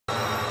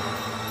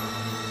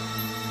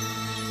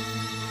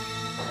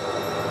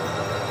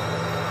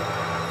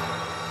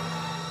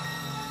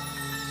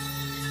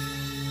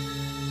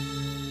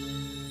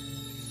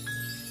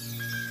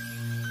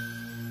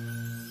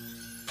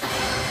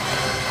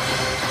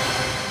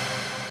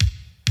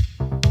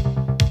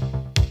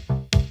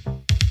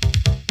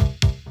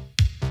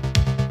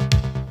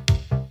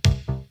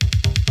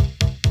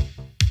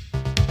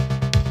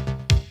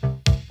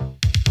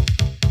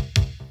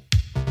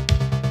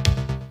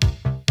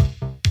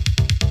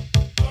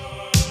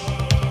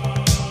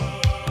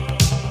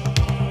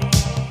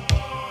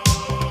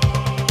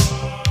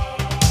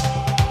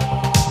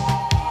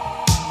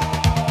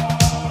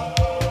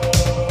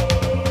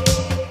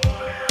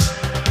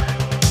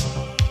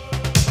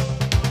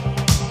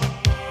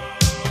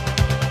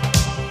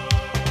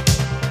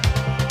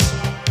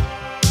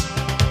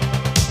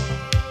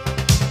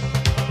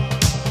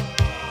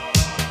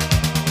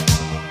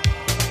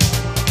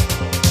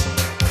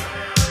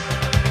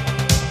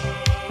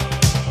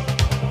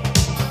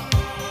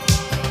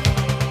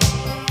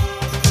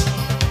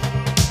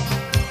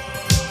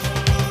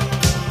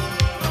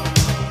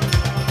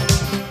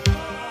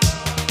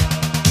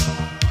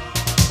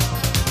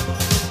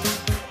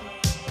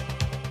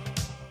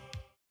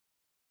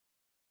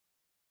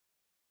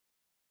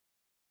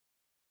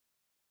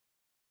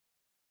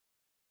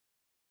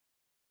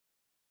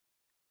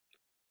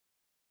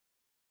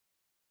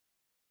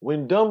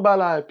When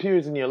Danbala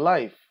appears in your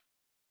life,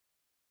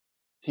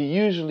 he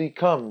usually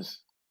comes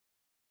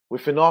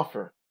with an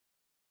offer.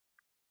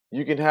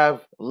 You can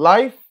have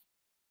life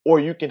or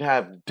you can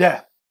have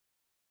death.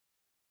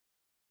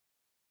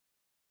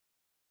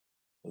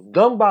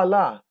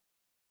 Danbala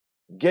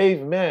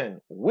gave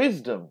man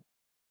wisdom,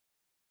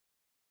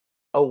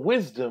 a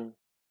wisdom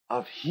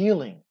of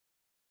healing.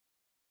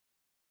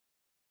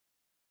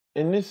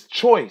 In this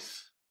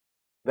choice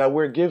that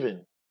we're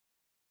given,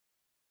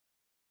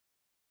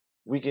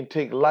 we can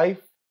take life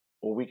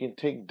or we can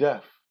take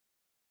death.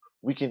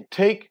 We can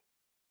take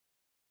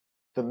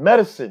the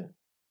medicine,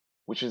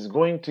 which is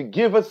going to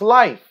give us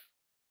life,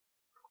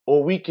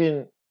 or we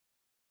can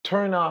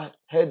turn our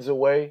heads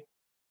away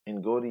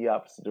and go the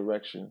opposite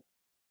direction.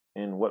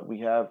 And what we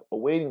have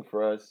awaiting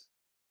for us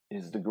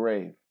is the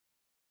grave.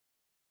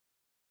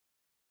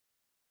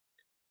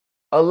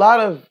 A lot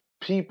of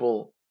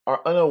people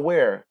are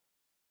unaware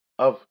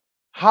of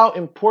how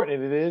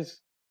important it is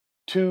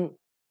to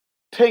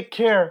take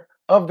care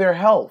of their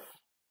health.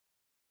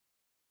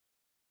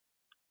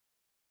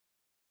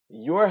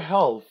 Your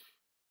health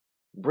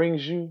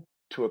brings you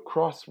to a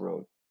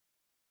crossroad.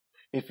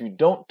 If you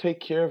don't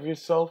take care of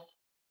yourself,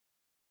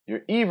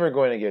 you're either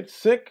going to get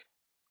sick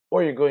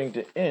or you're going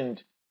to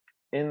end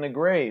in the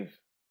grave.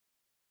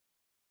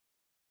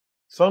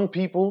 Some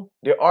people,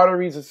 their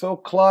arteries are so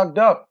clogged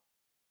up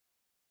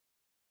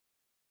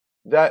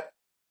that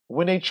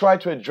when they try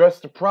to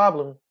address the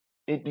problem,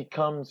 it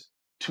becomes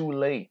too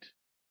late.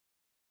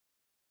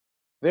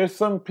 There's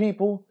some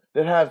people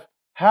that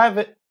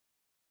haven't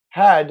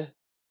had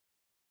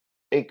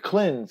a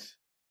cleanse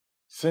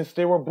since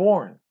they were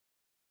born.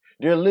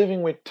 They're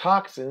living with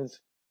toxins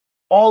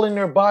all in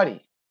their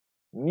body.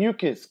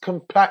 Mucus,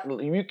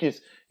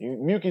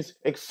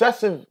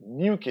 excessive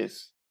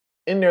mucus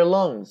in their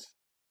lungs,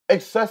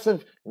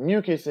 excessive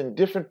mucus in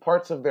different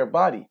parts of their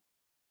body.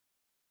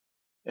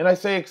 And I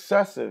say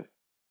excessive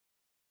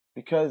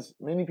because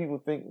many people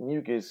think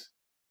mucus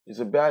is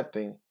a bad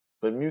thing,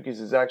 but mucus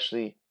is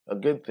actually a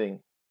good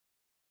thing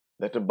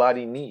that the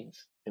body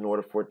needs in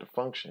order for it to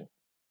function.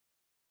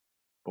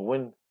 But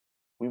when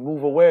we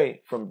move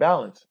away from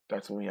balance,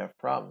 that's when we have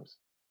problems.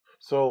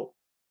 So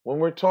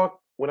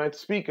when I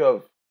speak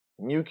of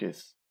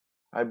mucus,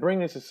 I bring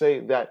this to say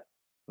that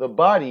the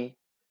body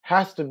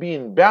has to be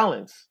in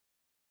balance.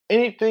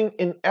 Anything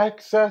in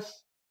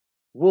excess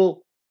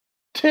will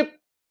tip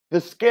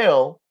the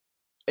scale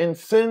and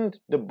send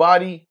the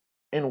body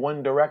in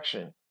one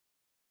direction.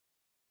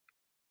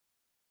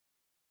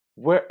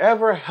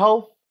 Wherever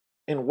health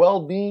and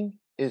well-being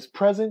is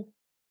present,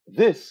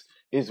 this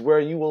is where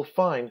you will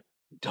find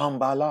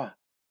Danbala.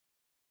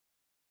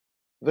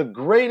 The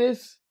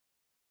greatest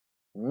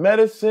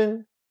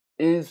medicine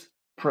is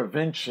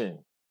prevention.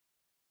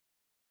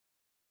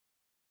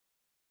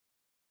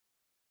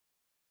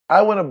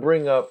 I want to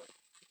bring up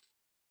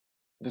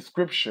the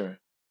scripture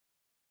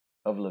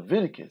of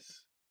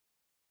Leviticus.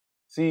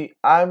 See,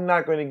 I'm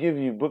not going to give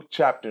you book,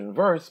 chapter, and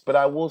verse, but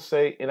I will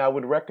say, and I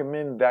would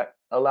recommend that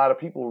a lot of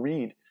people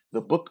read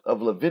the book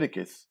of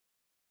Leviticus.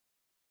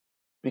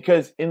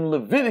 Because in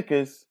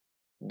Leviticus,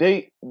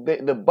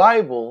 the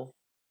Bible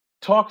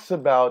talks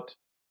about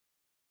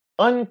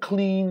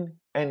unclean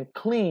and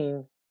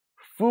clean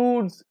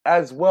foods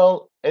as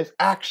well as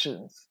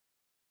actions.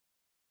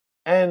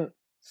 And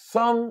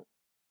some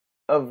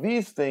of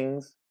these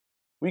things,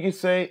 we could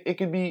say it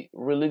could be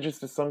religious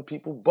to some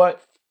people,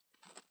 but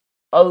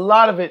a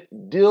lot of it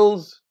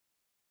deals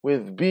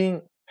with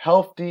being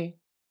healthy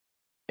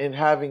and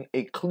having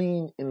a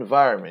clean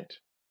environment.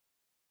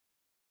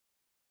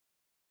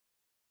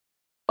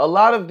 A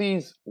lot of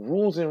these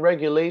rules and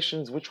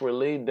regulations which were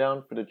laid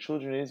down for the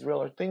children of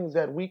Israel are things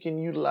that we can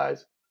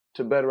utilize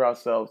to better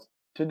ourselves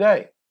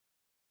today.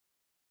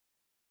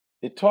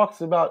 It talks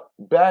about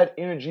bad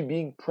energy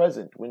being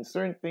present. When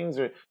certain things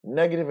are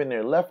negative in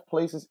their left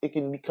places, it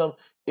can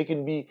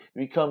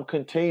become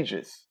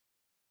contagious.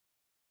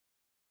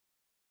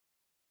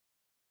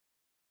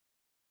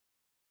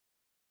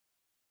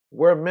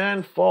 Where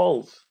man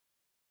falls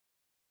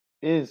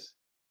is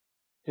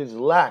his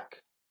lack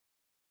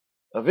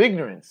of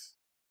ignorance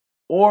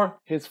or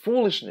his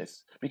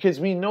foolishness, because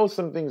we know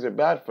some things are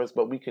bad for us,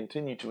 but we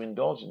continue to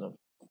indulge in them.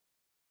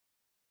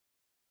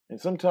 And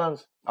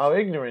sometimes our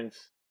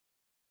ignorance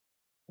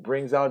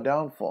brings our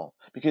downfall,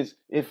 because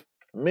if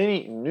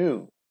many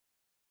knew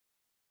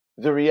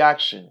the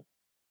reaction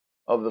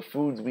of the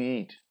foods we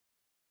eat,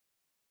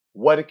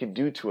 what it could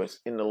do to us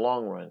in the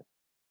long run,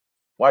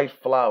 white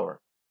flour,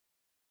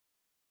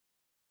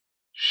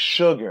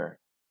 sugar,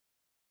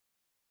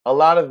 a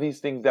lot of these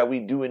things that we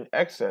do in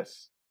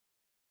excess,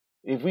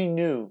 if we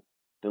knew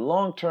the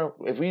long term,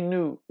 if we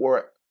knew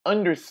or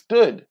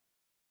understood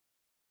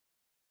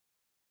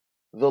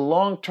the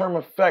long-term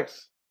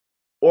effects,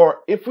 or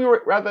if we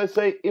were, rather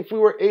say, if we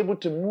were able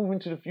to move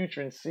into the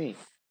future and see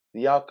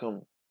the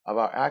outcome of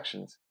our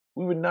actions,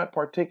 we would not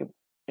partake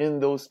in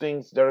those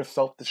things that are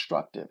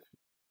self-destructive.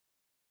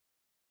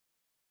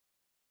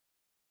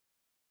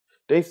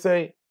 They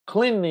say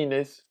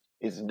cleanliness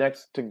is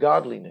next to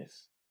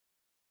godliness.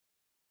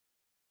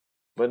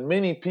 But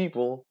many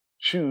people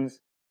choose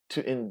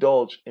to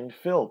indulge in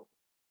filth.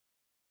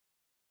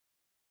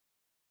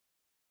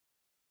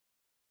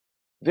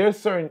 There are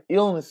certain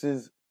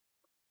illnesses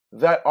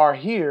that are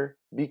here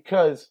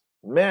because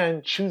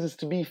man chooses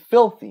to be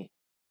filthy.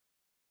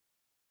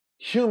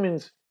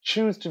 Humans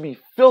choose to be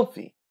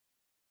filthy.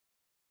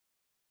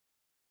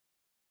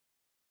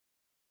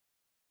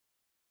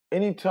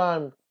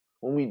 Anytime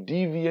when we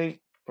deviate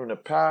from the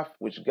path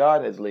which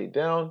God has laid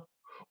down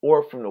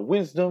or from the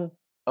wisdom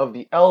of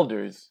the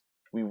elders,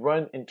 we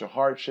run into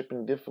hardship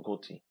and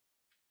difficulty.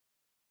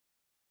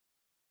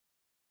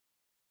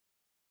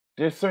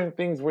 There's certain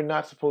things we're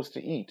not supposed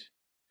to eat.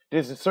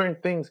 There's certain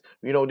things,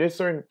 there's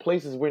certain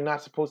places we're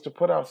not supposed to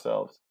put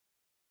ourselves.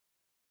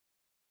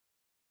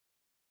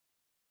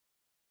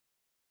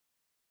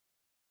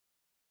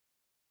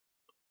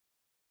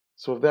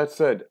 So with that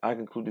said, I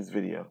conclude this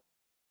video.